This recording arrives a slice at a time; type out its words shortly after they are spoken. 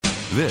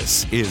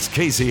This is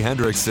Casey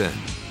Hendrickson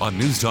on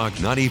News Talk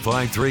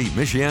 95.3,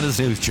 Michiana's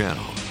news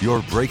channel,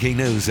 your breaking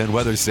news and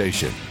weather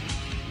station.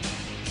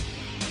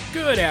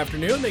 Good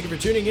afternoon. Thank you for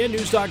tuning in.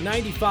 News Talk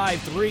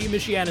 95.3,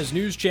 Michiana's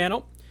news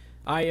channel.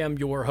 I am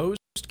your host,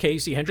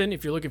 Casey Hendrickson.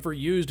 If you're looking for a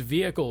used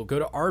vehicle, go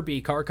to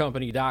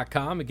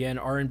rbcarcompany.com. Again,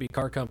 R&B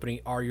Car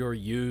Company are your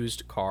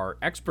used car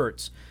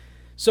experts.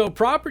 So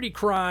property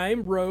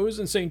crime rose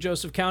in St.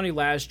 Joseph County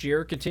last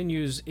year,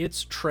 continues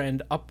its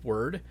trend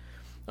upward.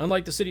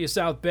 Unlike the city of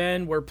South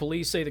Bend, where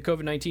police say the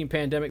COVID-19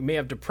 pandemic may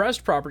have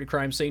depressed property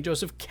crime, St.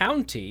 Joseph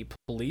County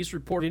police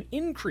report an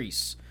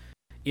increase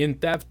in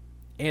theft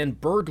and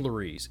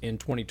burglaries in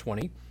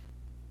 2020.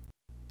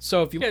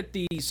 So if you look at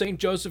the St.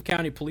 Joseph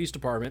County Police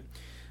Department,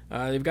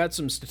 they've got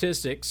some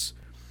statistics.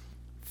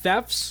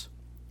 Thefts,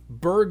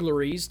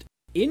 burglaries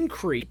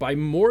increased by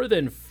more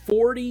than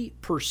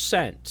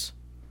 40%.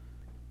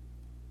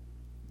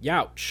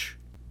 Youch.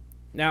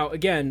 Now,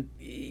 again,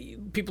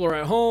 people are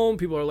at home.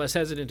 People are less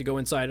hesitant to go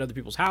inside other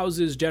people's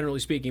houses, generally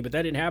speaking, but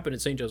that didn't happen in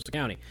St. Joseph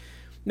County.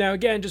 Now,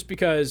 again, just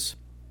because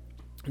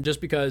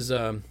there's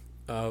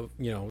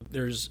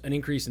an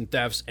increase in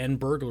thefts and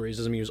burglaries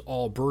doesn't mean it's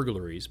all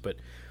burglaries, but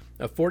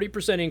a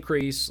 40%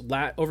 increase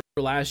over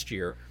last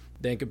year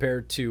than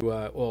compared to,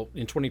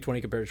 in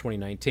 2020 compared to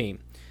 2019.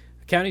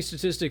 County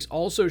statistics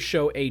also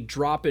show a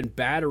drop in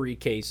battery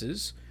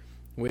cases,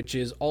 which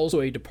is also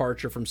a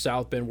departure from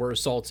South Bend, where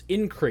assaults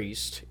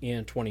increased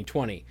in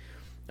 2020.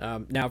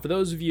 Now, for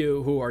those of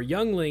you who are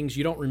younglings,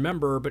 you don't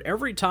remember, but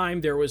every time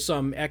there was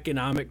some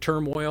economic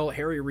turmoil,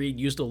 Harry Reid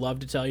used to love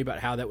to tell you about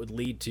how that would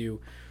lead to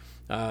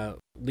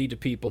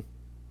people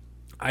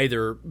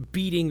either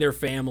beating their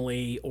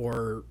family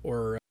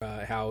or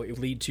how it would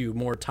lead to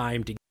more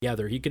time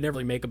together. He could never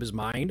really make up his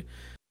mind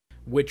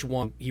which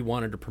one he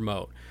wanted to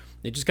promote.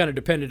 It just kind of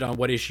depended on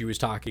what issue he was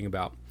talking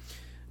about.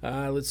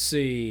 Let's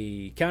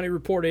see. County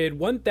reported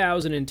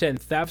 1,010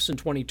 thefts in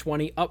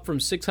 2020, up from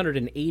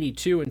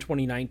 682 in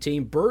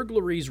 2019.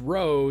 Burglaries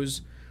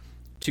rose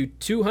to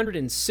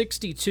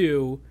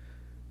 262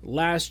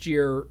 last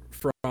year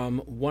from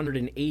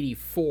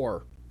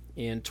 184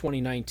 in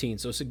 2019.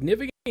 So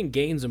significant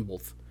gains in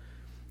both.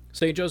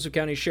 St. Joseph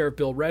County Sheriff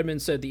Bill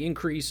Redmond said the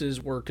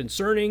increases were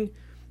concerning,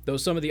 though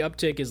some of the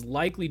uptick is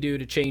likely due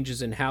to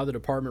changes in how the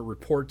department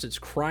reports its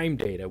crime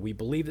data. We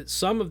believe that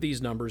some of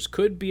these numbers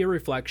could be a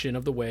reflection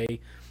of the way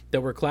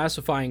that we're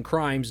classifying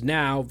crimes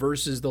now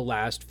versus the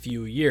last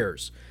few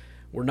years.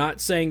 We're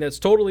not saying that's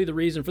totally the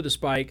reason for the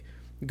spike.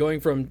 Going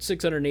from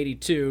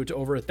 682 to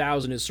over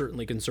 1,000 is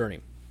certainly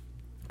concerning.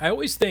 I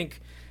always think,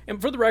 and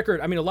for the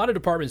record, I mean, a lot of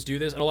departments do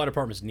this, and a lot of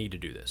departments need to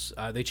do this.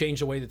 They change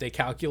the way that they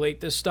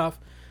calculate this stuff.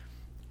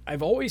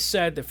 I've always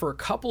said that for a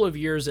couple of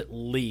years at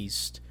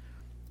least,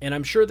 and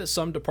I'm sure that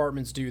some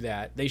departments do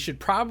that, they should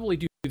probably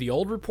do the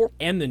old report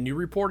and the new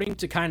reporting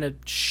to kind of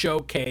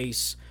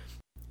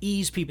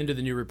ease people into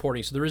the new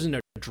reporting so there isn't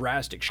a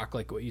drastic shock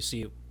like what you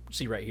see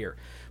right here.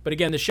 But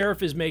again, the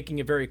sheriff is making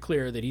it very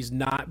clear that he's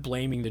not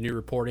blaming the new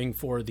reporting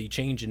for the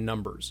change in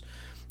numbers.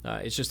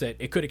 It's just that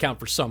it could account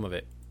for some of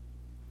it.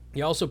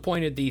 He also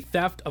pointed the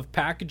theft of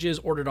packages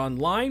ordered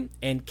online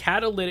and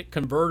catalytic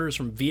converters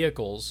from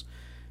vehicles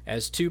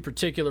as two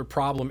particular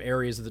problem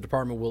areas that the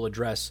department will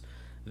address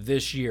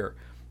this year.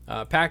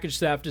 Package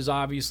theft is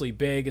obviously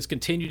big. It's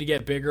continued to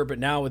get bigger, but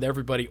now with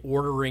everybody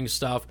ordering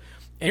stuff,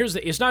 and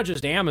it's not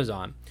just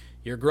Amazon.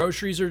 Your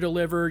groceries are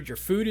delivered, your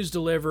food is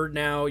delivered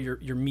now,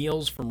 your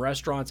meals from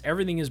restaurants,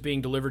 everything is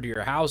being delivered to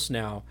your house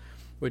now,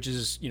 which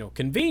is,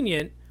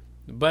 convenient,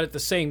 but at the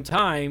same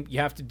time, you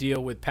have to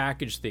deal with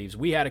package thieves.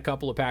 We had a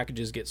couple of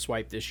packages get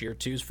swiped this year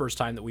too. It's the first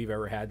time that we've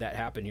ever had that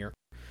happen here.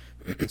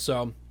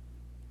 So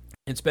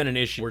it's been an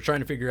issue. We're trying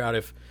to figure out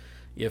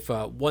if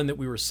one that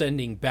we were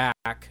sending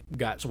back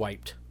got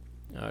swiped.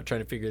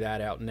 Trying to figure that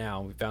out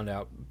now. We found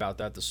out about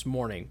that this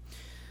morning.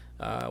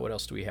 What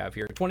else do we have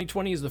here?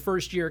 2020 is the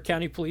first year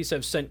county police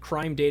have sent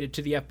crime data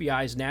to the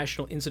FBI's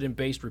National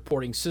Incident-Based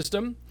Reporting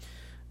System,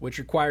 which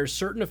requires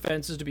certain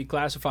offenses to be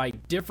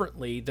classified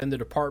differently than the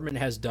department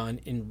has done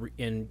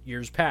in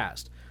years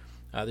past.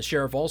 The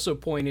sheriff also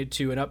pointed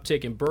to an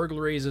uptick in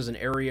burglaries as an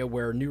area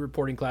where new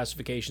reporting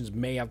classifications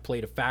may have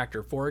played a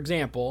factor. For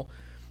example,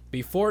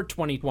 before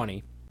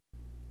 2020,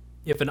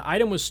 if an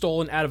item was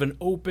stolen out of an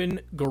open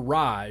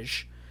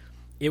garage,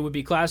 it would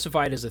be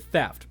classified as a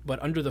theft.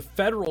 But under the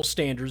federal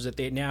standards that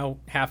they now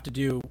have to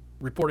do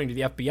reporting to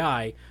the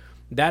FBI,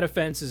 that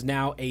offense is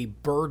now a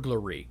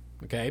burglary.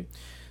 Okay?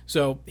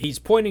 So he's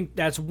pointing,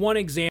 that's one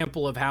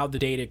example of how the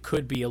data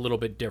could be a little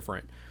bit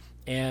different.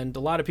 And a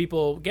lot of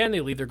people, again,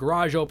 they leave their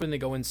garage open, they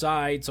go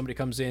inside, somebody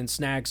comes in,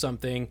 snags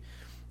something,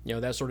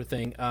 that sort of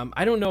thing.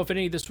 I don't know if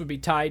any of this would be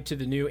tied to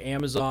the new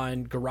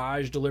Amazon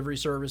garage delivery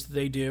service that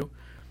they do.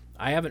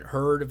 I haven't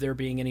heard of there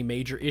being any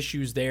major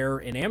issues there,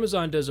 and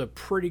Amazon does a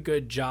pretty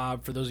good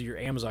job. For those of your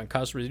Amazon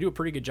customers, they do a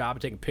pretty good job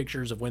of taking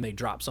pictures of when they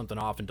drop something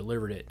off and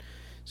delivered it.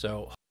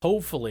 So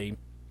hopefully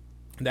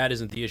that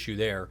isn't the issue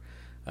there.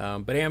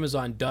 But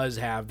Amazon does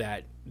have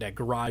that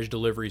garage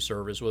delivery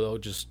service where they'll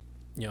just,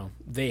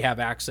 they have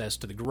access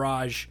to the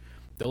garage,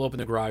 They'll open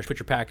the garage, put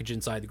your package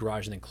inside the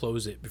garage, and then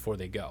close it before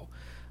they go.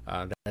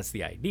 That's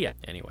the idea,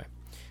 anyway.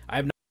 I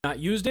have not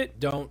used it.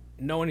 Don't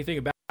know anything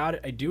about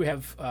it. I do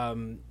have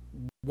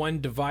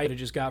one device I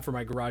just got for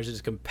my garage that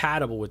is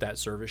compatible with that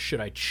service. Should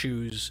I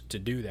choose to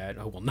do that,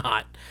 I will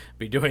not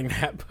be doing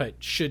that. But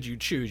should you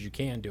choose, you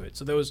can do it.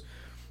 So those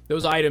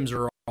items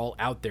are all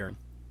out there.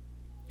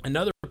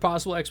 Another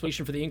possible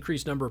explanation for the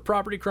increased number of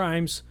property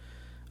crimes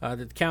that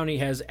the county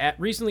has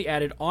recently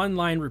added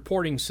online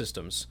reporting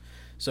systems.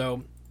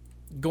 So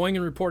going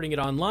and reporting it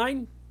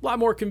online, a lot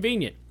more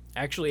convenient.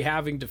 Actually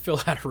having to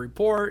fill out a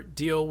report,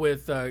 deal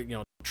with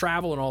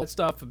travel and all that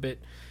stuff, a bit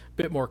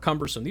more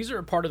cumbersome. These are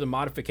a part of the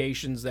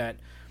modifications that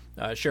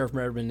Sheriff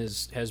Redmond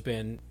has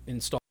been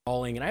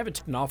installing, and I haven't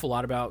talked an awful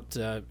lot about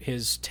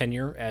his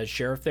tenure as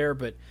sheriff there,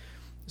 but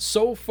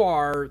so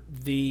far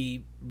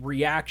the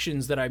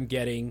reactions that I'm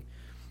getting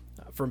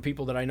from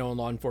people that I know in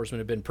law enforcement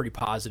have been pretty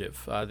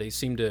positive. They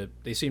seem to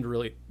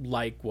really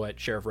like what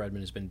Sheriff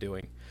Redmond has been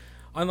doing.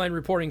 Online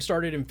reporting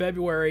started in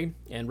February,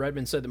 and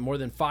Redmond said that more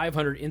than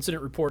 500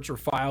 incident reports were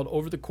filed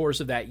over the course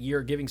of that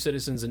year, giving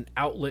citizens an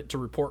outlet to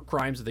report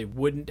crimes that they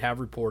wouldn't have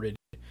reported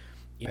in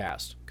the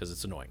past, because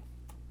it's annoying.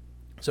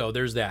 So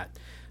there's that.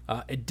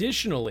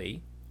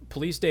 Additionally,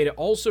 police data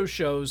also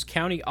shows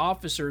county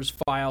officers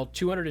filed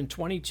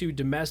 222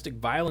 domestic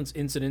violence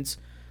incidents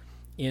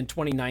in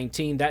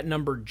 2019. That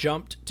number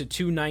jumped to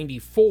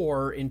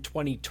 294 in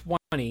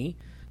 2020.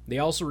 They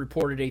also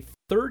reported a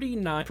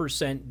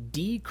 39%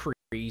 decrease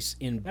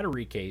in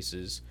battery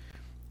cases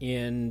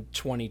in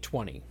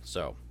 2020.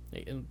 So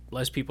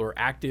less people are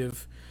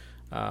active.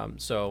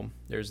 So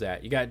there's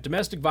that. You got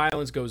domestic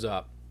violence goes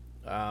up.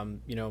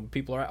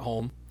 People are at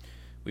home.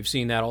 We've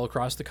seen that all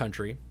across the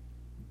country.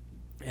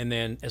 And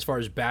then as far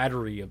as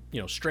battery of,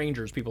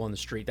 strangers, people on the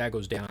street, that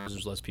goes down because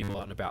there's less people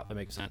out and about. That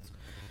makes sense.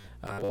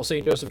 While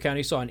St. Joseph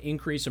County saw an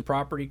increase in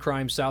property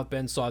crime, South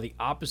Bend saw the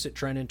opposite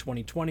trend in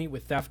 2020,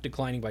 with theft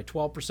declining by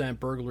 12%,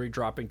 burglary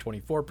dropping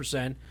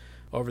 24%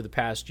 over the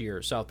past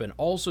year. South Bend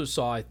also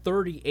saw a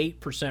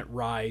 38%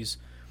 rise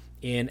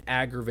in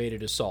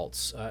aggravated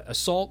assaults.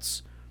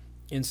 Assaults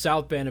in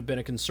South Bend have been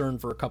a concern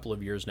for a couple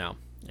of years now,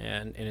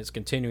 and it's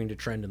continuing to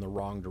trend in the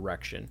wrong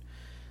direction.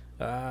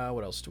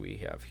 What else do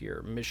we have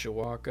here?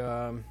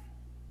 Mishawaka.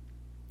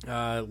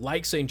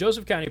 Like St.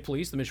 Joseph County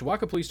Police, the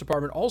Mishawaka Police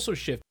Department also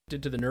shifted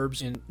to the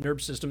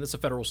NERBS system. That's a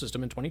federal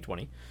system in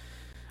 2020.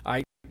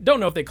 I don't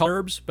know if they call it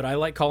NERBS, but I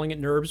like calling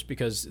it NERBS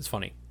because it's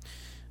funny.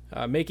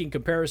 Making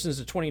comparisons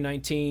to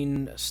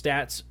 2019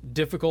 stats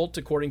difficult.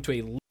 According to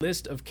a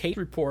list of case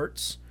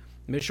reports,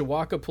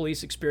 Mishawaka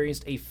Police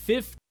experienced a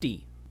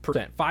 50%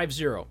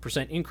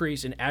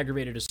 increase in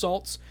aggravated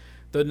assaults,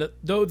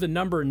 though the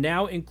number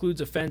now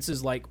includes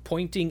offenses like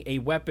pointing a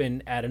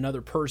weapon at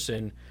another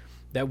person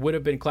that would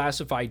have been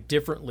classified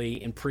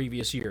differently in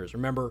previous years.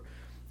 Remember,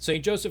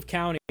 St. Joseph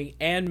County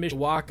and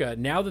Mishawaka,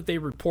 now that they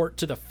report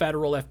to the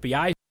federal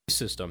FBI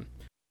system,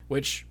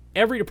 which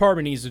every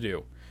department needs to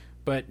do,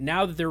 but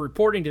now that they're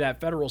reporting to that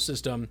federal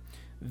system,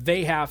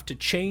 they have to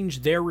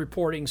change their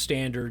reporting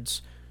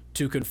standards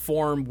to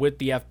conform with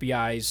the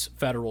FBI's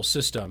federal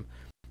system.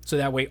 So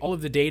that way all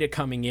of the data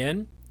coming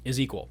in is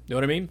equal. You know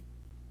what I mean?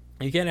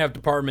 You can't have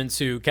departments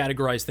who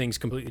categorize things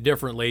completely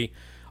differently,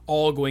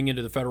 all going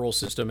into the federal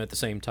system at the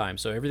same time.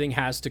 So everything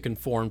has to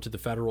conform to the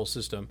federal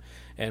system.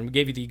 And we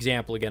gave you the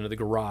example again of the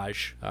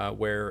garage,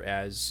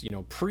 whereas,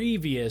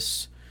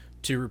 previous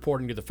to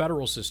reporting to the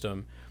federal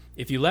system,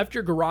 if you left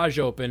your garage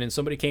open and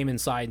somebody came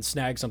inside and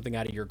snagged something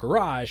out of your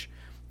garage,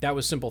 that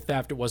was simple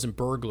theft. It wasn't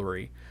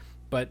burglary.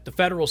 But the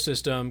federal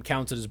system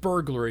counts it as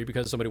burglary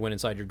because somebody went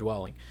inside your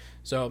dwelling.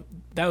 So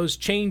those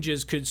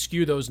changes could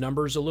skew those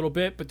numbers a little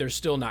bit, but they're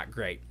still not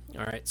great.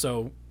 All right,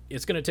 so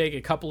it's going to take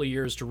a couple of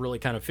years to really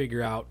kind of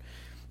figure out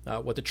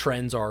what the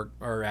trends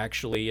are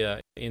actually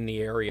in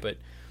the area. But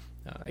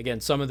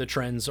again, some of the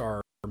trends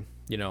are,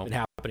 been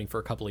happening for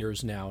a couple of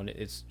years now, and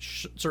it's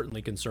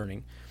certainly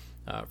concerning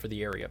for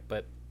the area.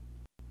 But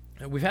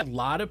we've had a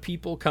lot of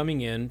people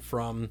coming in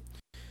from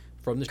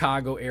the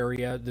Chicago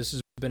area. This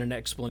has been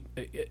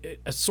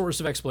a source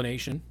of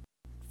explanation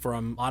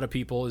from a lot of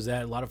people, is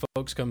that a lot of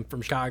folks come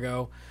from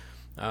Chicago.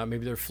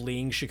 Maybe they're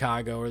fleeing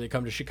Chicago, or they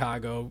come to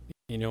Chicago,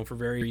 for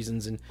various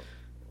reasons. And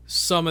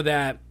some of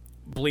that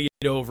bleed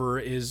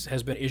over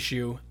has been an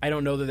issue. I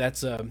don't know that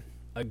that's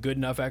a good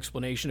enough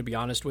explanation, to be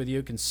honest with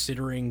you,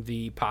 considering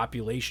the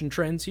population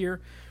trends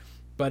here.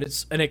 But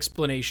it's an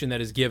explanation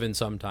that is given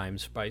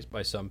sometimes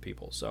by some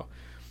people. So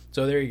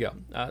there you go.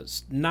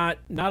 Not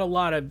a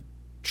lot of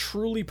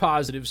truly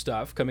positive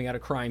stuff coming out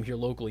of crime here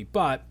locally,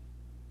 but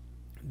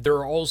there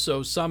are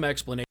also some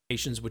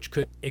explanations which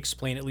could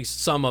explain at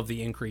least some of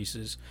the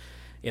increases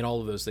in all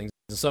of those things.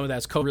 And some of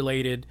that's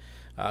code-related,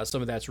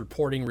 some of that's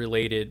reporting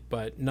related,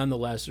 but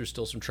nonetheless, there's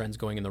still some trends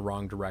going in the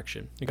wrong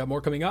direction. You got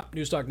more coming up.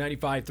 News Talk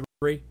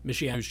 95.3,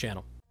 Michiana News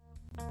Channel.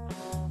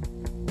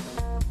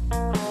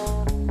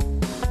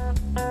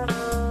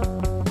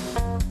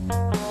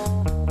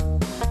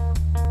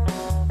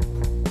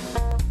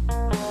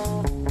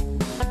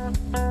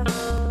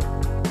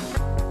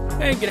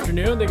 good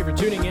afternoon. Thank you for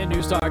tuning in.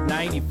 News Talk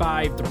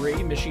 95.3,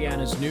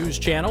 Michiana's news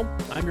channel.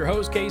 I'm your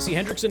host, Casey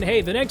Hendrickson.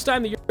 Hey, the next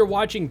time that you're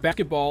watching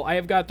basketball, I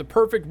have got the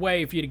perfect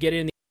way for you to get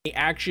in the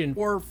action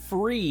for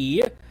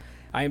free.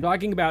 I am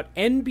talking about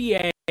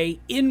NBA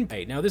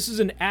In-Play. Now, this is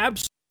an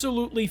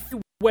absolutely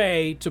free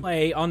way to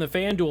play on the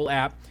FanDuel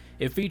app.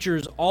 It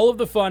features all of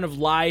the fun of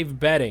live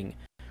betting.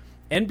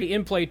 NBA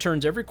In-Play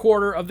turns every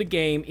quarter of the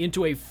game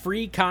into a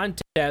free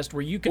contest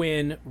where you can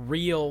win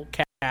real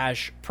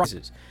cash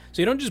prizes.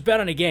 So you don't just bet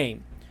on a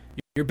game.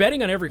 You're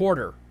betting on every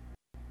quarter.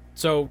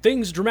 So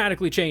things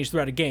dramatically change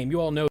throughout a game.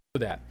 You all know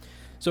that.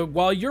 So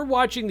while you're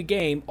watching the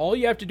game, all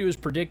you have to do is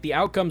predict the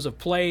outcomes of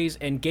plays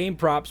and game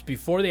props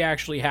before they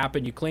actually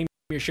happen. You claim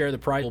your share of the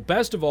prize. Well,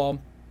 best of all,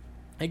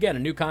 again, a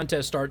new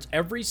contest starts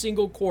every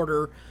single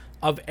quarter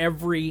of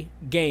every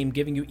game,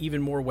 giving you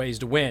even more ways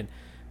to win.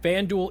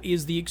 FanDuel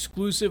is the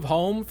exclusive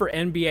home for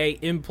NBA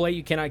In-Play.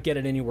 You cannot get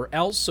it anywhere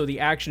else, so the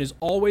action is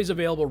always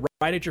available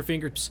right at your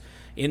fingertips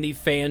in the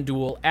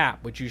FanDuel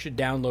app, which you should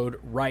download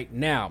right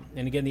now.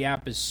 And again, the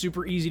app is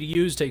super easy to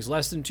use, takes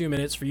less than 2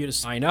 minutes for you to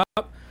sign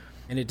up,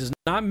 and it does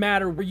not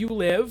matter where you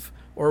live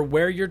or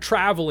where you're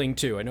traveling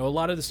to. I know a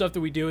lot of the stuff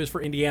that we do is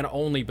for Indiana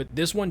only, but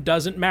this one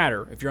doesn't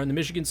matter. If you're on the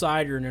Michigan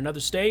side or in another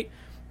state,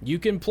 you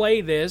can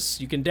play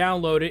this, you can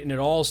download it, and it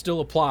all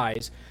still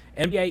applies.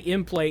 NBA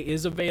In-Play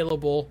is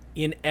available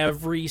in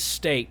every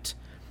state.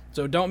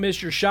 So don't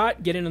miss your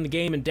shot. Get in on the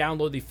game and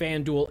download the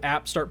FanDuel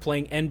app. Start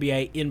playing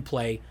NBA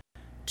In-Play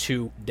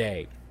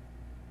today.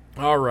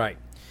 All right.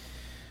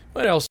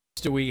 What else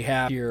do we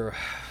have here?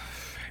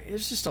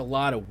 There's just a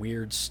lot of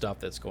weird stuff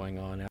that's going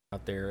on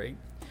out there. Did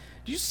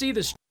you see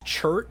this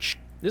church?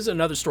 This is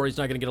another story that's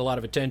not going to get a lot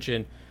of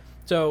attention.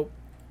 So,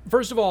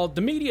 first of all,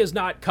 the media is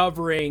not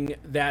covering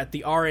that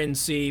the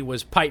RNC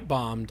was pipe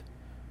bombed,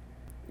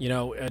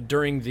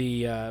 during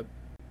the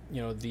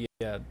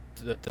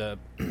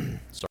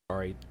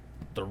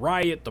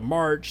riot, the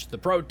march, the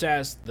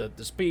protest,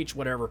 the speech,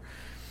 whatever.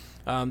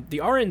 The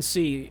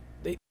RNC,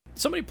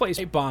 somebody placed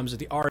pipe bombs at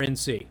the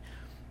RNC.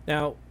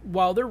 Now,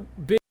 while they're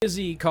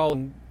busy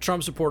calling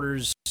Trump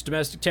supporters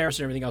domestic terrorists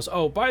and everything else,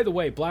 oh, by the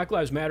way, Black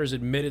Lives Matter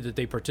admitted that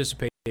they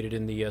participated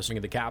in the swing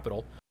of the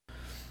Capitol.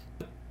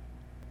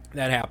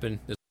 That happened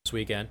this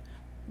weekend.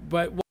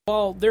 But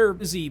while they're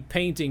busy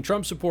painting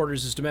Trump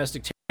supporters as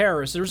domestic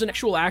terrorists, there's an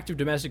actual act of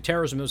domestic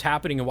terrorism that was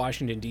happening in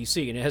Washington,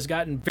 D.C., and it has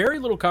gotten very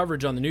little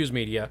coverage on the news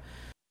media,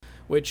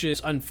 which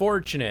is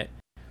unfortunate.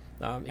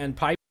 And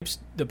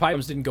the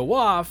pipes didn't go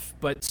off,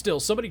 but still,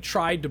 somebody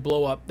tried to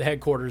blow up the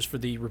headquarters for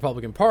the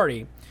Republican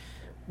Party.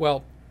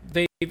 Well,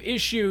 they've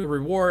issued a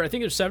reward. I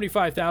think it's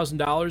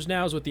 $75,000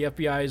 now is what the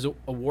FBI's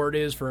award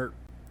is for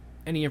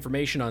any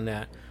information on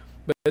that.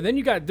 But then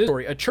you got this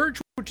story. A church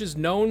which is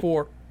known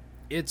for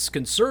its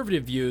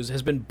conservative views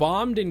has been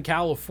bombed in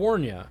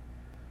California.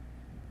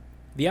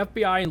 The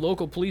FBI and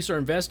local police are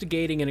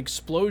investigating an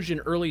explosion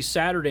early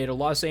Saturday at a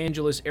Los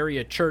Angeles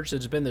area church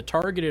that's been the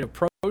target of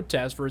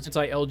protests for its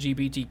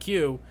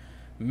anti-LGBTQ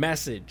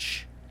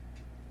message.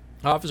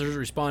 Officers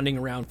responding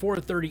around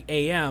 4:30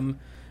 a.m.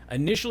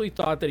 initially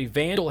thought that a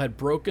vandal had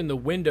broken the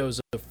windows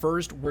of the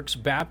First Works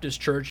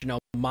Baptist Church in El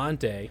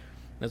Monte.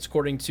 That's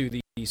according to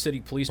the city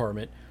police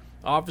department.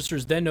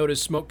 Officers then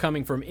noticed smoke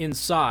coming from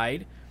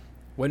inside.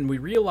 When we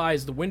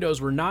realized the windows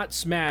were not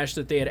smashed,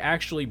 that they had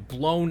actually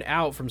blown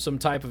out from some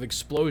type of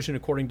explosion,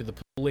 according to the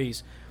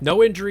police.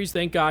 No injuries,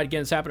 thank God.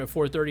 Again, this happened at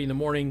 4:30 in the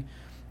morning.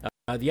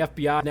 The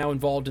FBI now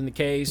involved in the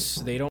case.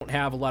 They don't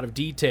have a lot of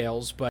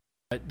details, but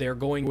they're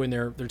going when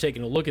they're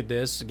taking a look at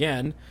this.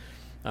 Again,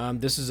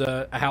 this is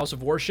a house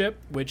of worship,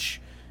 which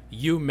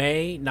you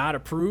may not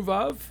approve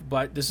of,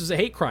 but this is a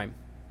hate crime.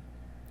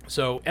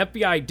 So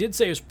FBI did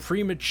say it was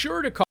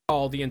premature to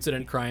call the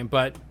incident a crime,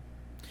 but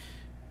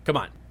come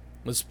on.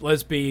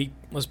 Let's be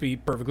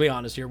perfectly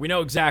honest here. We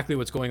know exactly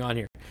what's going on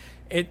here.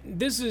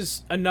 This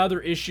is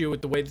another issue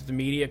with the way that the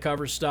media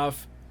covers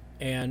stuff,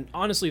 and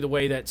honestly, the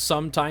way that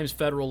sometimes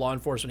federal law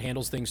enforcement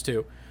handles things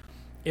too.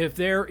 If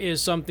there is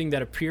something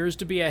that appears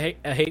to be a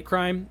hate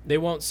crime, they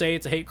won't say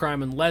it's a hate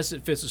crime unless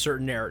it fits a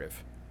certain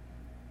narrative.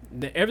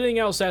 Everything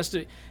else has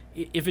to.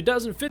 If it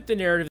doesn't fit the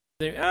narrative,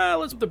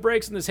 let's put the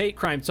brakes on this hate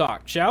crime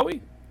talk, shall we?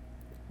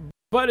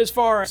 But as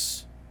far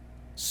as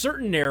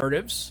certain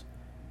narratives,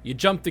 you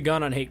jump the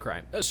gun on hate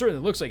crime. It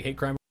certainly looks like hate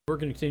crime. We're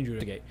going to continue to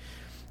investigate.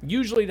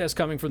 Usually that's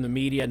coming from the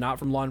media, not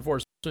from law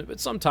enforcement,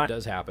 but sometimes it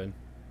does happen.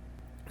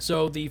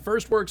 So the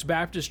First Works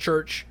Baptist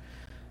Church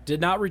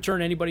did not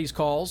return anybody's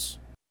calls.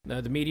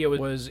 The media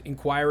was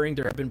inquiring.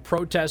 There have been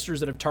protesters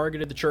that have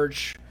targeted the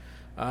church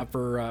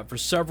for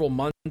several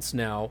months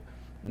now.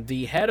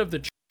 The head of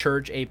the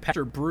church, a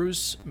Pastor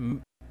Bruce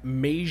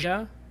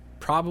Maja,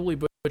 probably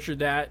butchered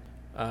that,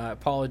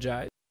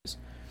 apologize,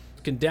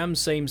 condemns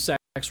same-sex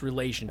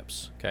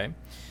relationships. Okay.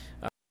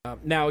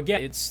 Now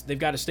again, they've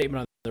got a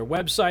statement on their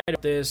website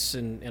of this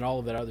and all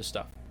of that other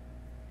stuff.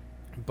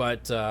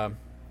 But and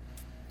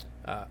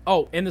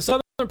the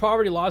Southern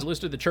Poverty Law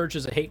listed the church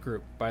as a hate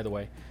group, by the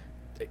way.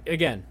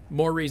 Again,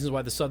 more reasons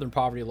why the Southern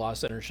Poverty Law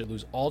Center should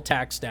lose all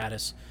tax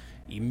status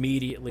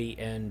immediately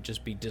and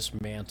just be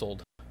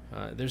dismantled.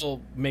 They're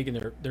still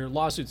making their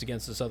lawsuits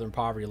against the Southern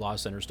Poverty Law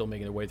Center, still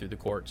making their way through the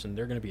courts, and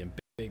they're going to be in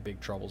big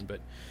troubles. But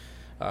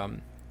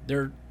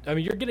you're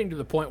getting to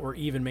the point where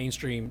even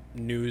mainstream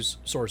news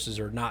sources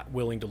are not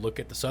willing to look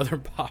at the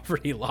Southern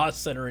Poverty Law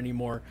Center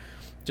anymore,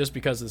 just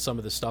because of some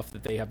of the stuff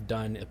that they have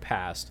done in the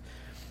past.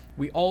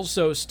 We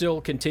also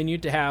still continue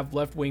to have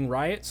left-wing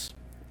riots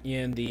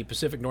in the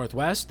Pacific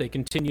Northwest. They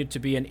continue to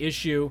be an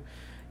issue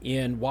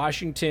in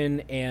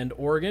Washington and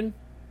Oregon.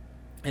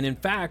 And in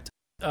fact,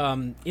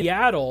 in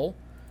Seattle,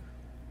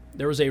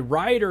 there was a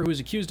rioter who was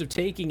accused of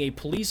taking a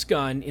police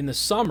gun in the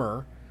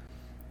summer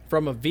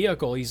from a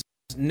vehicle. He's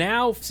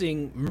now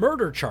facing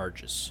murder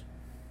charges.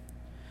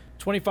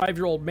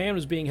 25-year-old man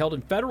was being held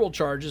in federal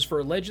charges for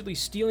allegedly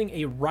stealing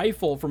a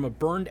rifle from a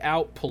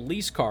burned-out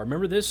police car.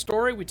 Remember this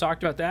story? We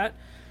talked about that.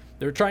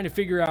 They were trying to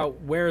figure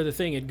out where the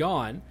thing had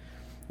gone.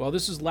 Well,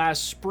 this is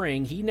last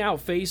spring. He now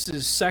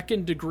faces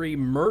second-degree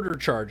murder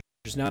charges.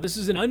 Now, this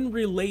is an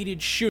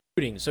unrelated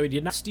shooting, so he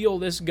did not steal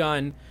this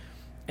gun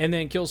and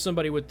then kill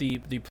somebody with the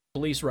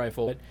police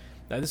rifle.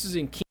 This is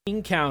in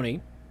King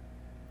County,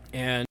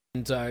 and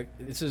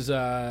this is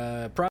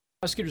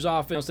prosecutor's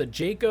office announced that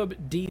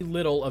Jacob D.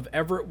 Little of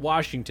Everett,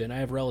 Washington, I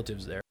have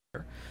relatives there,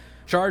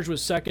 charged with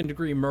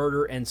second-degree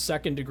murder and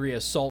second-degree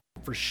assault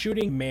for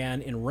shooting a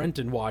man in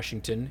Renton,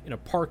 Washington, in a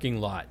parking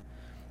lot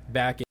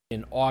back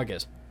in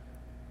August.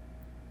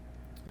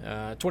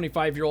 A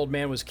 25-year-old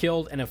man was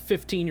killed and a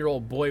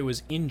 15-year-old boy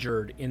was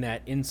injured in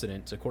that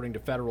incident, according to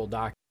federal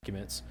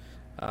documents.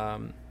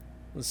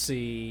 Let's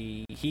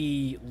see.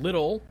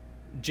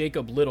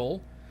 Jacob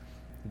Little,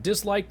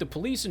 disliked the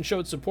police and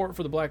showed support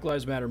for the Black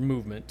Lives Matter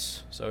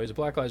movement. So he's a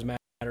Black Lives Matter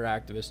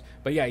activist.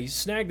 But yeah, he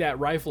snagged that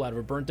rifle out of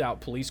a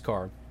burnt-out police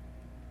car,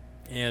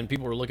 and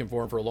people were looking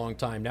for him for a long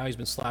time. Now he's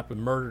been slapped with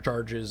murder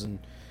charges, and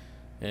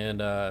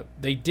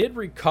they did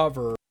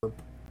recover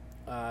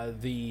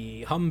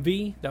the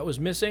Humvee that was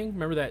missing.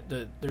 Remember that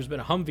there's been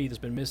a Humvee that's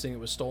been missing that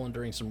was stolen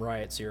during some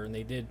riots here, and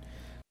they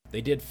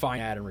did find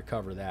that and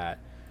recover that.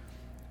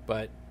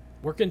 But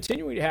we're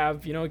continuing to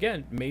have,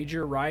 again,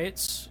 major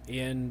riots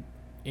in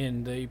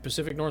the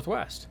Pacific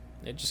Northwest.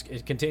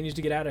 It continues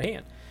to get out of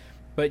hand.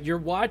 But you're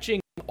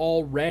watching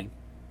already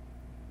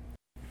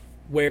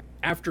where,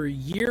 after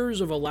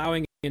years of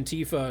allowing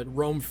Antifa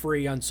roam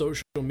free on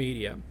social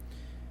media,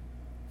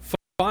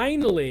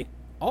 finally,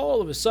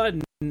 all of a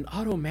sudden,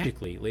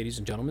 automatically, ladies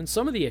and gentlemen,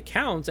 some of the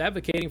accounts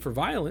advocating for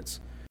violence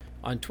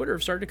on Twitter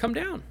have started to come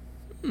down.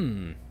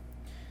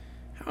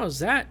 How is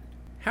that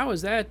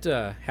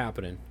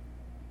happening?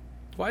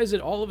 Why is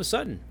it all of a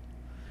sudden?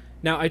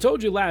 Now, I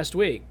told you last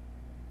week,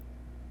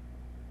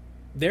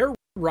 they're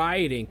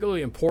rioting,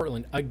 really in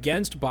Portland,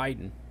 against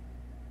Biden.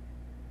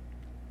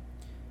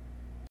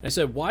 I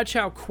said, watch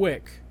how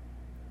quick,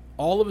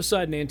 all of a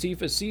sudden,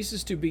 Antifa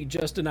ceases to be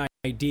just an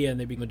idea and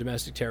they become a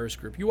domestic terrorist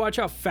group. You watch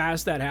how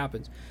fast that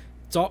happens.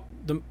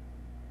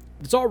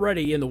 It's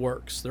already in the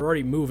works. They're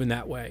already moving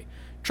that way.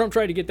 Trump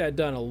tried to get that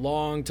done a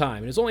long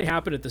time, and it's only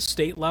happened at the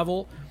state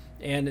level.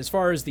 And as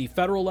far as the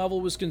federal level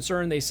was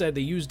concerned, they said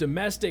they used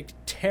domestic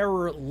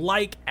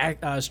terror-like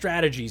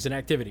strategies and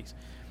activities.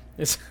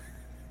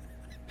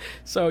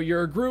 So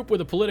you're a group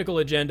with a political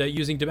agenda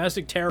using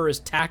domestic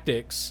terrorist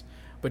tactics,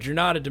 but you're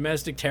not a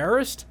domestic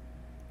terrorist?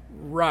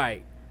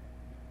 Right.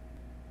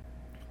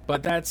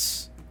 But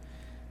that's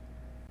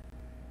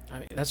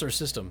our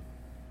system.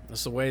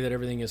 That's the way that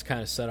everything is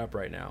kind of set up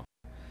right now.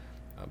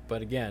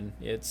 But again,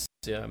 it's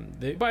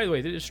by the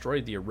way, they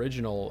destroyed the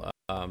original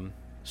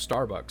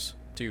Starbucks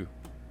too.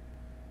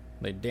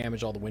 They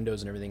damaged all the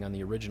windows and everything on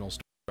the original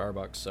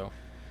Starbucks. So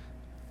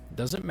it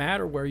doesn't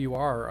matter where you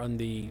are on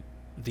the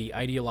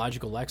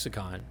ideological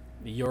lexicon.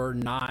 You're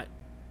not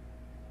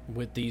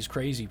with these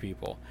crazy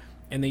people.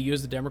 And they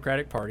use the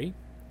Democratic Party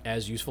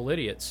as useful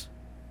idiots.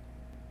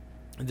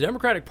 The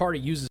Democratic Party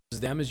uses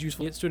them as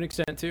useful idiots to an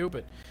extent too,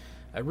 but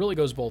it really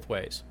goes both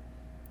ways.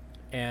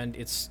 And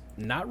it's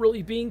not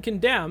really being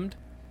condemned.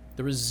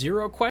 There was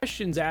zero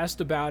questions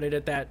asked about it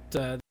at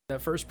that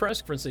first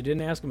press conference. They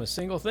didn't ask them a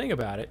single thing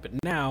about it. But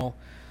now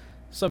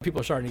some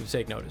people are starting to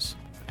take notice,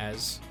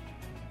 as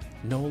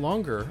no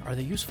longer are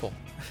they useful.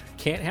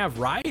 Can't have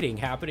rioting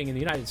happening in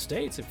the United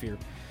States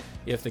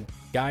if the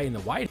guy in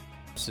the White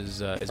House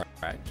is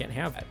can't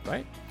have that,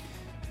 right?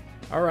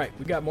 All right,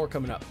 we got more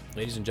coming up,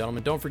 ladies and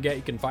gentlemen. Don't forget,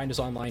 you can find us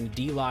online at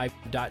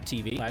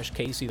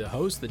dlive.tv/Casey the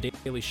host. The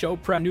Daily Show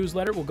prep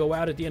newsletter will go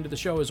out at the end of the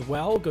show as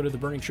well. Go to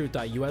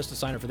theburningtruth.us to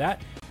sign up for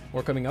that.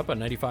 More coming up on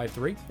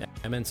 95.3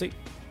 MNC.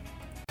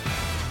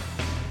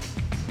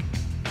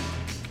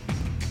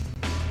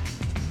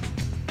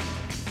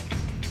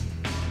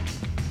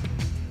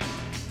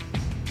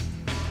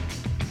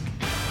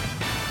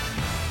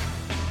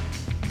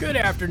 Good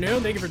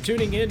afternoon. Thank you for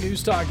tuning in.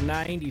 News Talk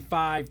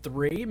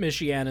 95.3,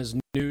 Michiana's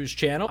news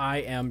channel. I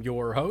am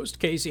your host,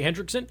 Casey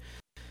Hendrickson.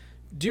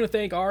 Do you want to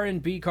thank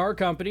R&B Car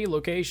Company,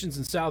 locations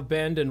in South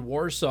Bend and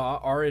Warsaw.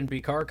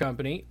 R&B Car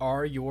Company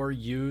are your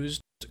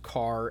used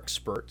car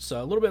experts.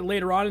 A little bit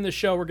later on in the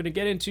show, we're going to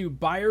get into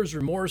buyer's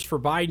remorse for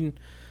Biden,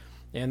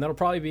 and that'll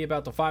probably be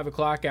about the 5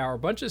 o'clock hour. A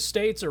bunch of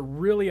states are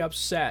really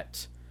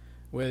upset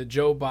with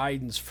Joe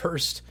Biden's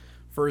first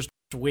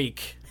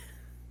week.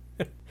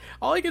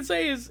 All I can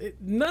say is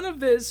none of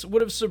this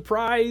would have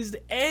surprised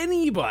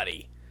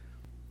anybody,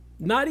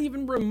 not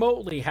even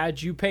remotely,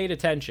 had you paid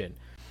attention.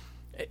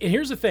 And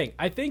here's the thing.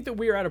 I think that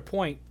we are at a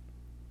point,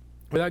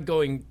 without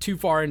going too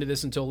far into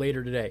this until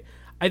later today,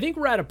 I think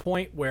we're at a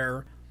point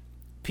where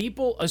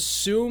people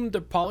assume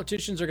the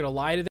politicians are going to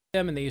lie to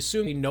them, and they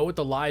assume they know what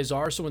the lies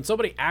are. So when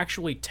somebody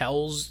actually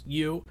tells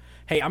you,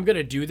 hey, I'm going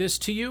to do this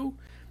to you,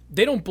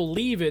 they don't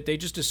believe it. They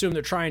just assume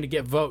they're trying to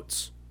get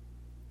votes.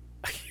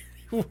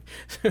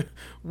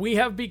 We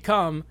have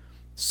become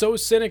so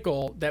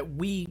cynical that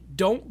we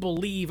don't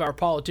believe our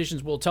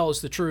politicians will tell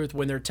us the truth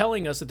when they're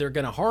telling us that they're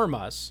going to harm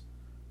us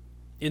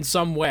in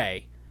some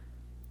way.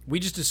 We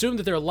just assume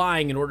that they're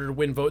lying in order to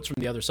win votes from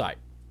the other side.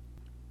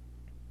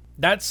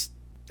 That's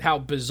how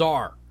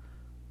bizarre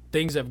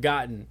things have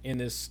gotten in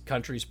this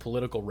country's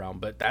political realm.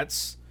 But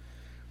that's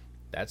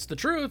the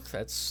truth.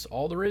 That's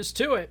all there is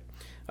to it.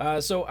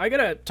 So I got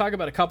to talk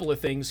about a couple of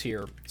things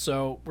here.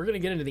 So we're going to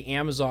get into the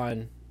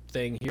Amazon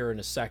thing here in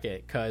a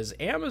second, because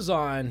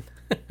Amazon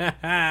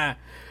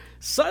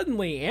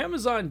suddenly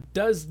Amazon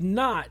does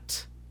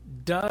not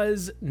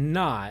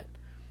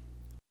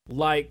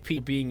like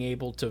people being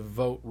able to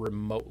vote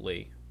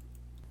remotely.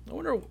 I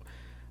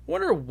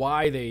wonder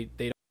why they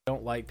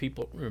don't like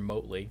people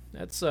remotely.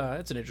 That's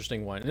an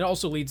interesting one. And it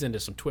also leads into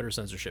some Twitter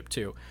censorship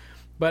too.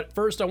 But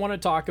first I want to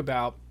talk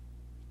about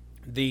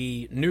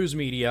the news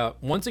media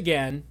once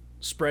again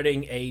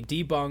spreading a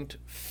debunked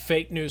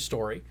fake news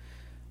story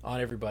on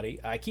everybody.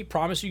 I keep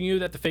promising you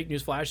that the fake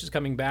news flash is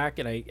coming back,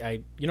 and I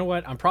you know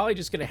what? I'm probably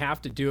just going to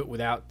have to do it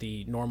without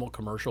the normal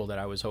commercial that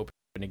I was hoping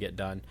to get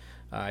done.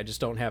 I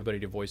just don't have anybody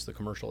to voice the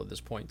commercial at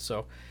this point,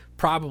 so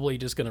probably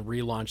just going to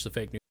relaunch the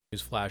fake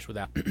news flash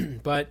without.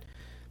 But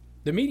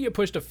the media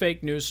pushed a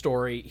fake news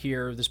story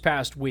here this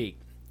past week.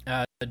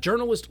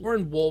 Journalist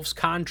Lauren Wolf's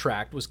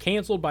contract was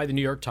canceled by the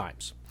New York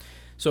Times.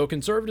 So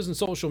conservatives and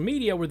social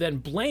media were then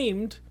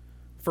blamed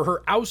for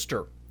her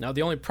ouster. Now,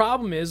 the only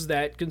problem is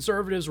that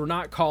conservatives were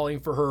not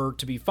calling for her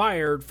to be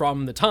fired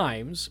from the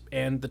Times,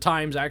 and the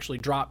Times actually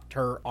dropped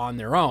her on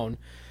their own.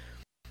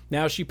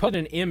 Now, she put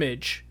an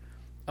image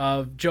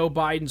of Joe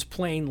Biden's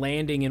plane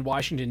landing in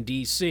Washington,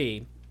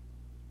 D.C.,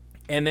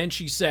 and then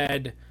she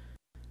said,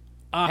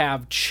 I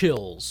have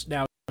chills.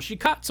 Now, she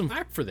caught some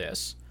flack for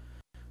this,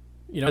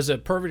 as a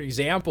perfect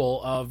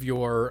example of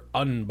your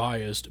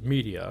unbiased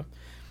media.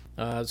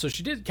 So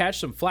she did catch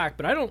some flack,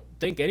 but I don't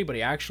think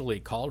anybody actually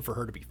called for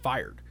her to be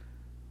fired.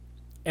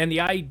 And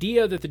the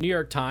idea that the New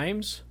York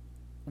Times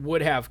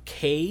would have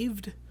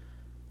caved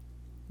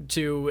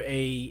to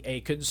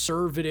a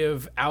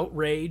conservative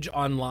outrage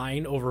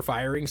online over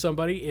firing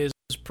somebody is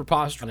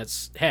preposterous on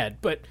its head.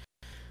 But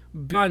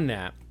beyond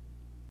that,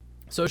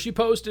 so she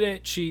posted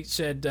it. She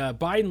said,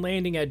 Biden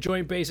landing at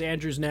Joint Base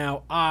Andrews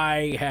now.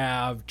 I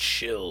have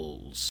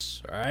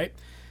chills. All right.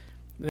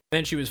 And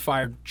then she was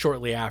fired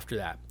shortly after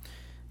that.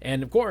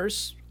 And of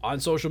course, on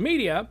social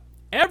media,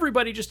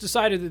 everybody just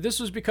decided that this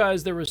was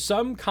because there was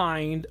some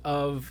kind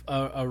of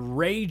a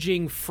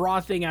raging,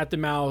 frothing at the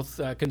mouth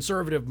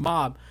conservative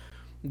mob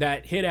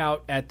that hit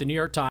out at the New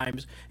York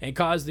Times and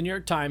caused the New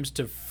York Times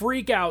to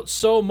freak out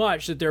so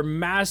much that their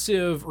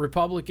massive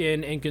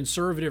Republican and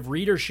conservative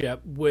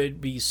readership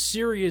would be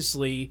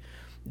seriously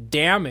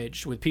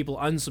damaged, with people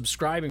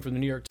unsubscribing from the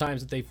New York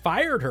Times, that they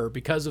fired her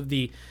because of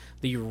the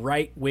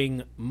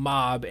right-wing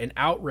mob and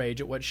outrage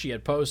at what she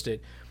had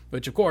posted,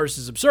 which of course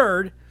is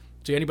absurd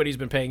to anybody who's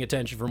been paying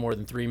attention for more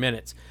than 3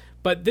 minutes.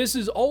 But this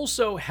is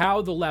also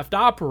how the left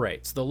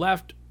operates. The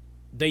left,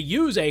 they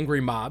use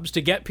angry mobs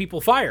to get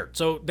people fired.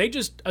 So they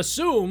just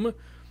assume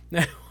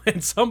that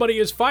when somebody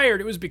is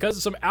fired, it was because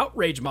of some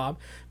outrage mob,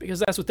 because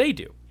that's what they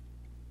do.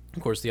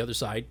 Of course, the other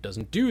side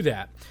doesn't do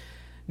that.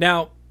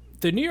 Now,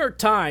 the New York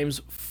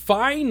Times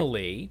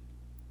finally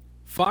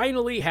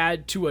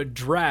had to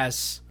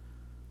address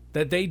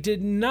that they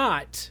did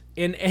not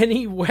in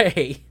any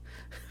way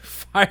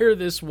fire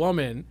this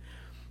woman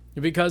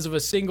because of a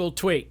single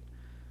tweet.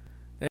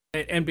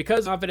 And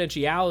because of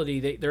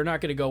confidentiality, they're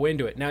not going to go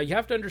into it. Now, you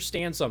have to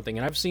understand something,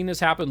 and I've seen this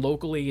happen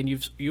locally, and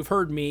you've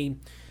heard me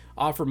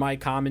offer my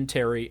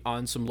commentary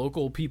on some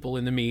local people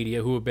in the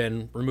media who have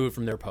been removed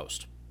from their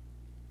post.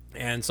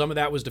 And some of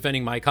that was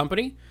defending my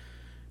company,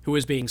 who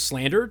was being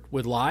slandered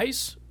with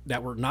lies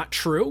that were not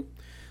true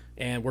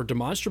and were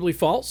demonstrably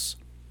false.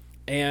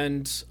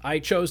 And I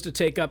chose to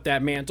take up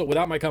that mantle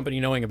without my company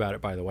knowing about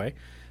it, by the way.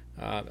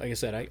 Like I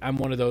said, I'm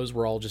one of those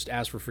where I'll just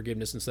ask for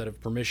forgiveness instead of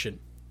permission.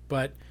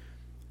 But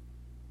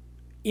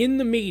in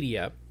the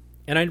media,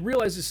 and I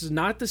realize this is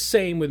not the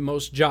same with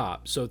most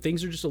jobs, so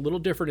things are just a little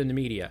different in the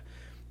media.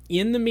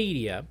 In the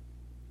media,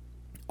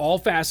 all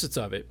facets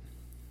of it,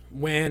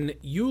 when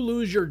you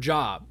lose your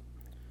job,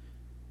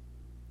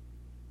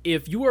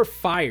 if you are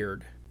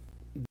fired,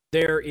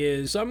 there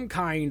is some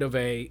kind of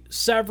a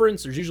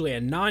severance. There's usually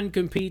a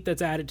non-compete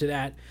that's added to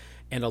that,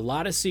 and a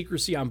lot of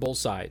secrecy on both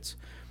sides.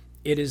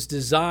 It is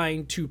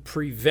designed to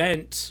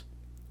prevent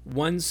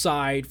one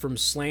side from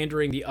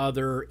slandering the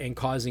other and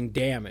causing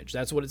damage.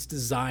 That's what it's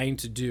designed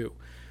to do.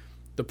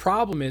 The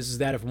problem is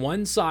that if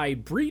one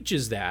side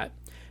breaches that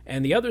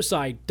and the other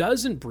side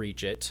doesn't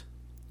breach it,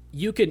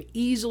 you can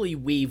easily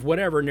weave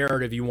whatever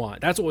narrative you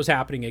want. That's what was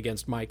happening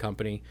against my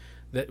company,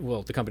 the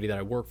company that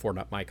I work for,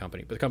 not my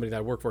company, but the company that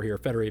I work for here,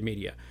 Federated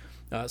Media.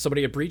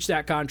 Somebody had breached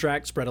that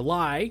contract, spread a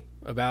lie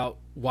about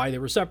why they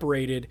were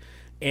separated,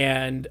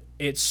 and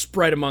it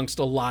spread amongst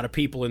a lot of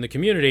people in the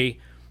community,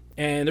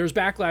 and there was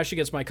backlash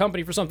against my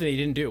company for something they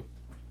didn't do.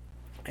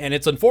 And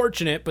it's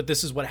unfortunate, but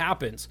this is what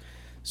happens.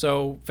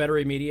 So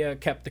Federated Media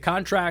kept the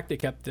contract, they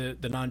kept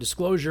the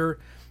non-disclosure,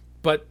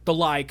 but the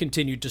lie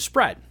continued to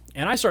spread.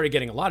 And I started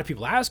getting a lot of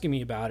people asking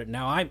me about it.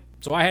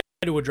 So I had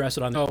to address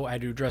it I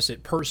had to address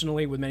it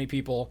personally with many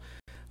people.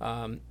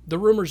 The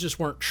rumors just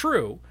weren't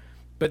true.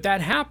 But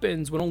that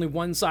happens when only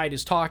one side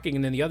is talking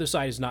and then the other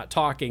side is not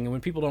talking. And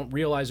when people don't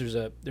realize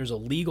there's a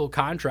legal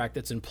contract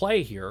that's in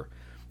play here,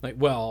 like,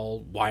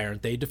 well, why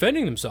aren't they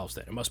defending themselves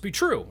then? It must be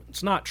true.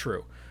 It's not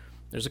true.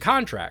 There's a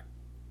contract.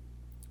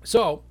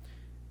 So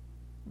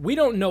we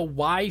don't know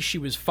why she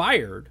was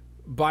fired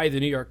by the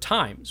New York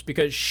Times,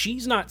 because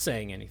she's not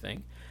saying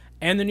anything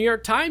and the New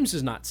York Times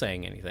is not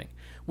saying anything,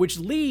 which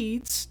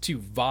leads to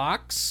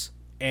Vox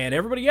and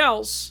everybody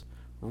else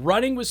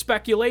running with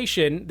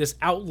speculation, this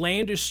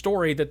outlandish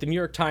story that the New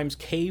York Times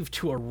caved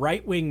to a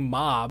right-wing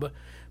mob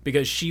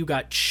because she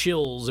got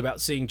chills about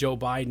seeing Joe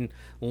Biden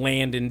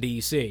land in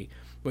D.C.,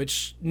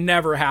 which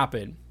never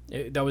happened.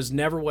 That was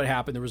never what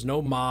happened. There was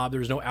no mob.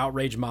 There was no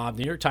outrage mob.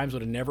 The New York Times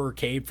would have never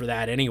caved for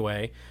that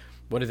anyway.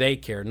 What do they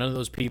care? None of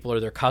those people are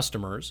their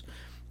customers.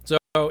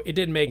 So it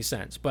didn't make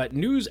sense. But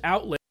news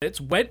outlets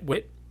went with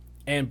it,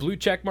 and blue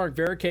checkmark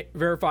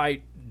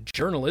verified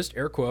journalist,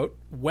 air quote,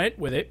 went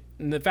with it.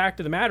 And the fact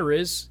of the matter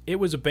is, it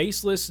was a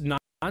baseless,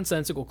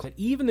 nonsensical claim.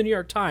 Even the New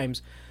York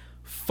Times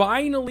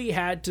finally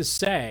had to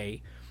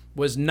say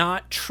was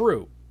not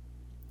true.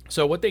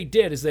 So what they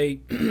did is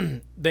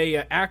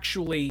they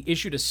actually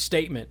issued a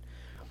statement.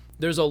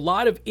 There's a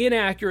lot of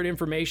inaccurate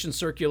information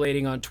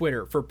circulating on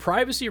Twitter. For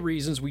privacy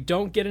reasons, we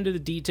don't get into the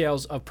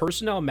details of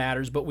personnel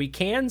matters, but we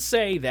can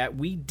say that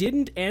we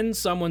didn't end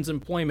someone's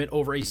employment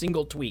over a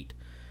single tweet.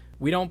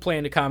 We don't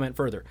plan to comment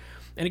further.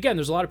 And again,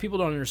 there's a lot of people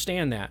who don't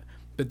understand that.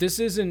 But this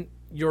isn't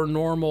your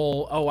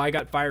normal, I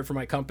got fired from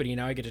my company,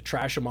 now I get to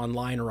trash them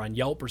online or on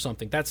Yelp or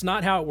something. That's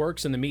not how it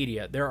works in the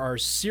media. There are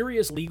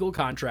serious legal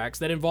contracts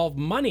that involve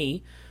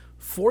money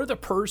for the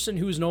person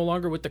who's no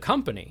longer with the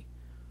company.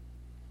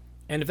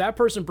 And if that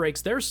person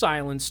breaks their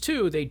silence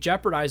too, they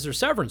jeopardize their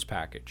severance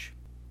package.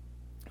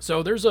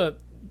 So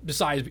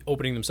besides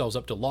opening themselves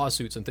up to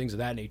lawsuits and things of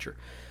that nature.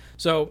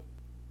 So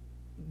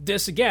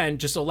this, again,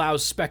 just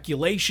allows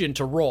speculation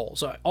to roll.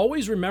 So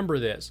always remember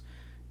this.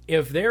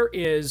 If there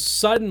is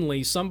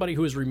suddenly somebody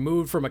who is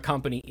removed from a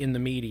company in the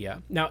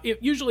media, now,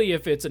 usually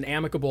if it's an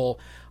amicable,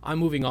 I'm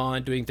moving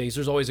on, doing things,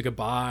 there's always a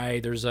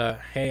goodbye. There's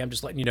a, hey, I'm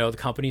just letting you know the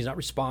company's not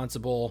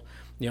responsible.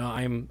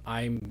 I'm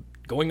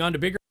going on to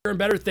bigger and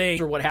better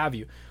things or what have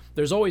you.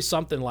 There's always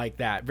something like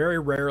that. Very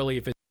rarely,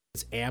 if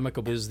it's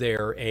amicable, is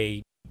there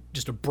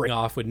just a break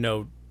off with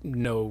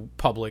no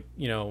public,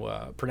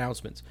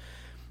 pronouncements.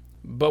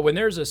 But when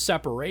there's a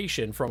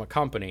separation from a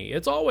company,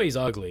 it's always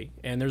ugly,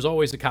 and there's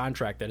always a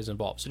contract that is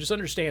involved. So just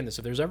understand this.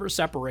 If there's ever a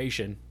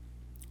separation,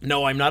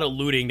 no, I'm not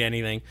alluding to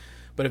anything,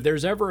 but if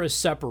there's ever a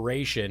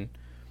separation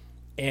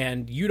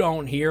and you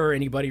don't hear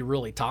anybody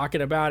really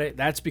talking about it,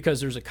 that's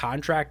because there's a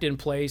contract in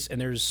place and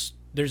there's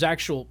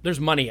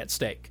money at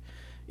stake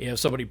if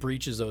somebody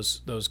breaches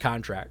those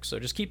contracts. So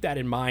just keep that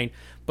in mind.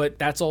 But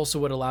that's also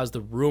what allows the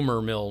rumor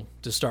mill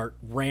to start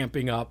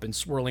ramping up and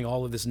swirling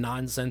all of this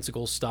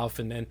nonsensical stuff,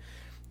 and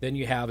then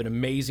you have an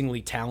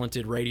amazingly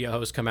talented radio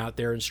host come out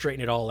there and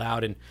straighten it all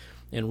out and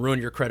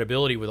ruin your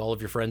credibility with all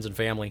of your friends and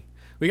family.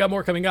 We got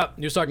more coming up.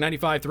 News Talk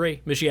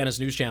 95.3, Michiana's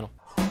news channel.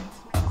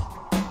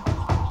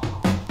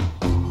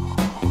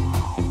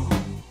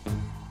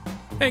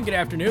 And good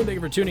afternoon. Thank you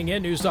for tuning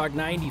in. News Talk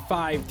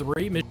 95.3,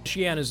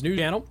 Michiana's news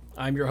channel.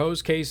 I'm your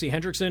host, Casey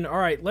Hendrickson. All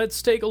right,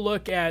 let's take a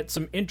look at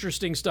some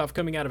interesting stuff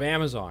coming out of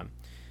Amazon.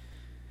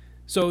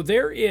 So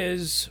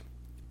there's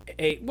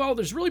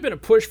really been a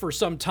push for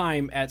some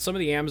time at some of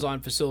the Amazon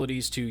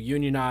facilities to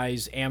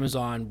unionize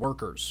Amazon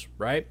workers,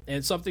 right? And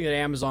it's something that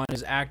Amazon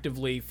has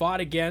actively fought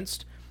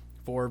against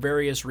for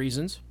various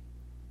reasons.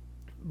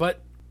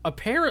 But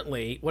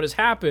apparently what has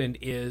happened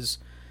is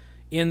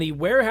in the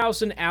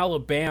warehouse in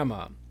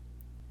Alabama,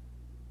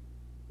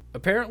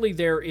 apparently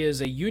there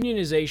is a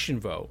unionization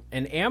vote,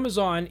 and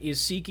Amazon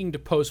is seeking to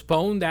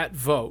postpone that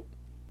vote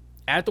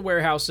at the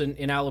warehouse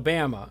in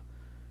Alabama.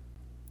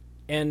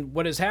 And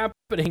what is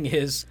happening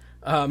is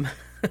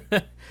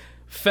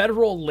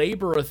federal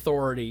labor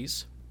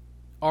authorities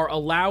are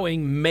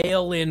allowing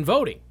mail-in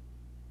voting.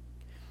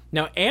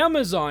 Now,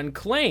 Amazon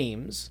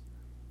claims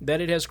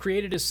that it has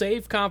created a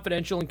safe,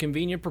 confidential, and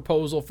convenient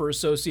proposal for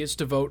associates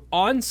to vote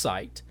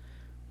on-site,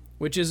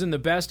 which is in the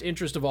best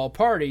interest of all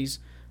parties,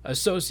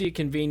 associate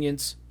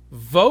convenience,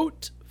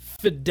 vote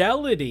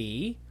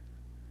fidelity,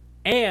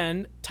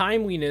 and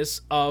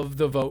timeliness of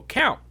the vote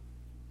count.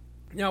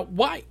 Now,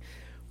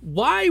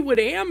 why would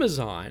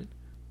Amazon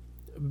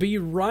be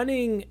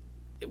running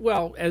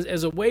well,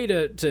 as a way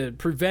to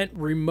prevent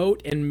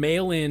remote and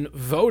mail-in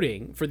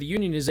voting for the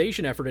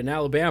unionization effort in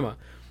Alabama,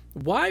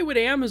 why would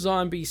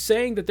Amazon be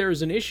saying that there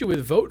is an issue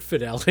with vote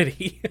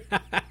fidelity?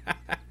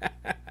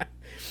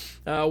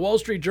 Wall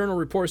Street Journal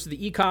reports that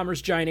the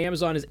e-commerce giant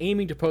Amazon is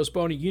aiming to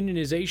postpone a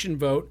unionization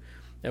vote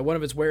at one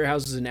of its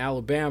warehouses in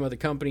Alabama. The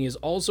company is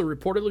also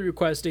reportedly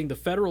requesting the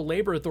federal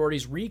labor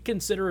authorities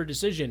reconsider a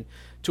decision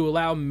to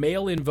allow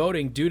mail-in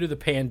voting due to the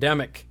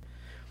pandemic.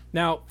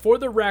 Now, for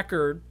the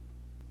record,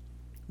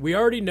 we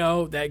already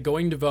know that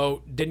going to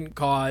vote didn't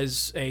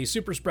cause a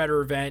super spreader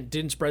event,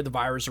 didn't spread the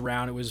virus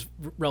around. It was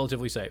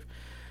relatively safe.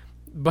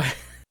 But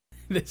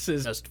this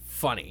is just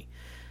funny.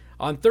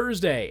 On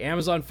Thursday,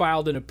 Amazon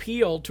filed an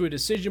appeal to a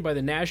decision by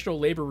the National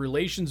Labor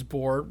Relations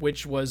Board,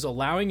 which was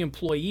allowing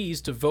employees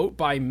to vote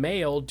by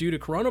mail due to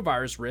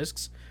coronavirus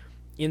risks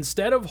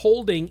instead of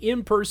holding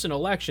in-person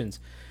elections.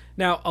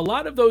 Now, a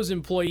lot of those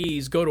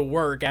employees go to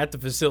work at the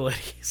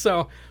facility.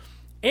 So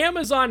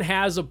Amazon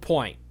has a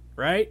point,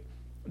 right?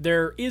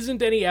 There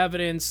isn't any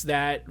evidence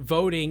that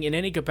voting in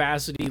any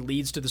capacity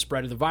leads to the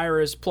spread of the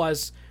virus.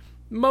 Plus,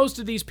 most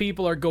of these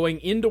people are going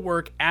into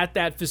work at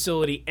that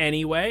facility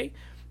anyway,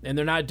 and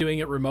they're not doing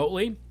it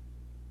remotely.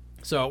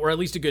 So, or at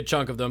least a good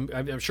chunk of them.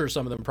 I'm sure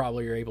some of them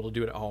probably are able to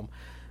do it at home.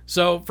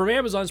 So, from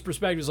Amazon's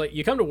perspective, it's like,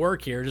 you come to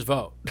work here, just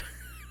vote.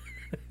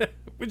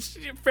 Which is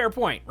a fair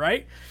point,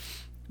 right?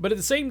 But at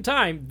the same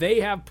time, they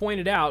have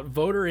pointed out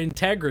voter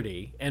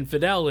integrity and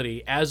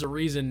fidelity as a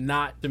reason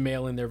not to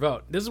mail in their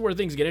vote. This is where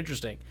things get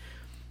interesting.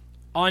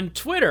 On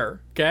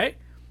Twitter, okay?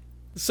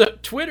 So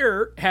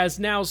Twitter has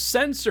now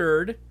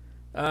censored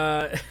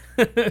one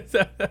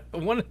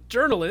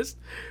journalist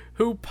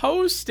who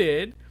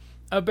posted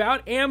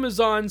about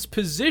Amazon's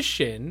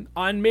position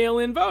on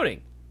mail-in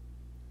voting.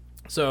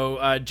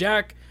 So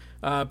Jack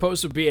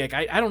Posobiec,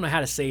 I don't know how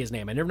to say his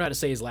name. I never know how to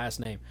say his last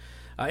name.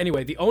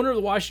 Anyway, the owner of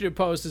the Washington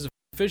Post has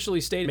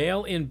officially stated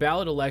mail-in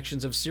ballot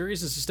elections have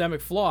serious and systemic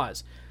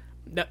flaws.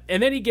 Now,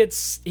 and then he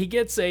gets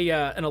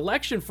an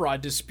election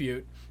fraud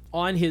dispute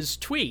on his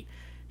tweet.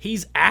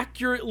 He's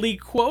accurately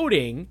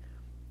quoting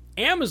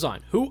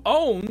Amazon, who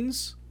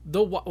owns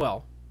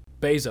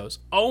Bezos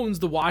owns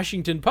the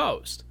Washington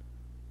Post.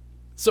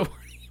 So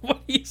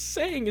what he's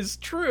saying is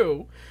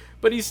true,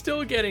 but he's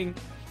still getting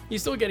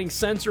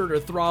censored or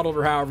throttled,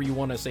 or however you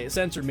want to say it.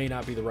 Censored may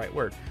not be the right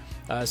word.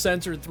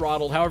 Censored,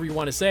 throttled, however you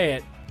want to say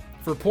it,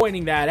 for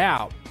pointing that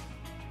out.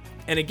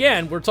 And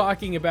again, we're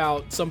talking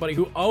about somebody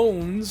who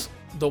owns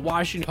the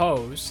Washington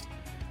Post,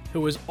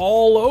 who is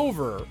all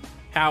over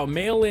how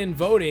mail-in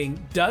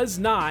voting does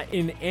not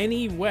in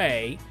any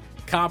way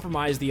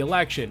compromise the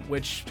election,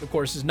 which of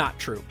course is not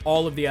true.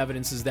 All of the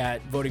evidence is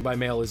that voting by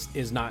mail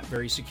is not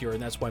very secure,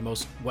 and that's why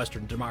most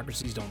Western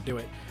democracies don't do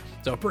it.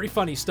 So pretty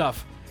funny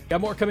stuff. Got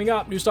more coming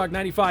up. Newstalk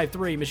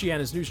 95.3,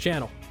 Michiana's news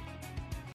channel.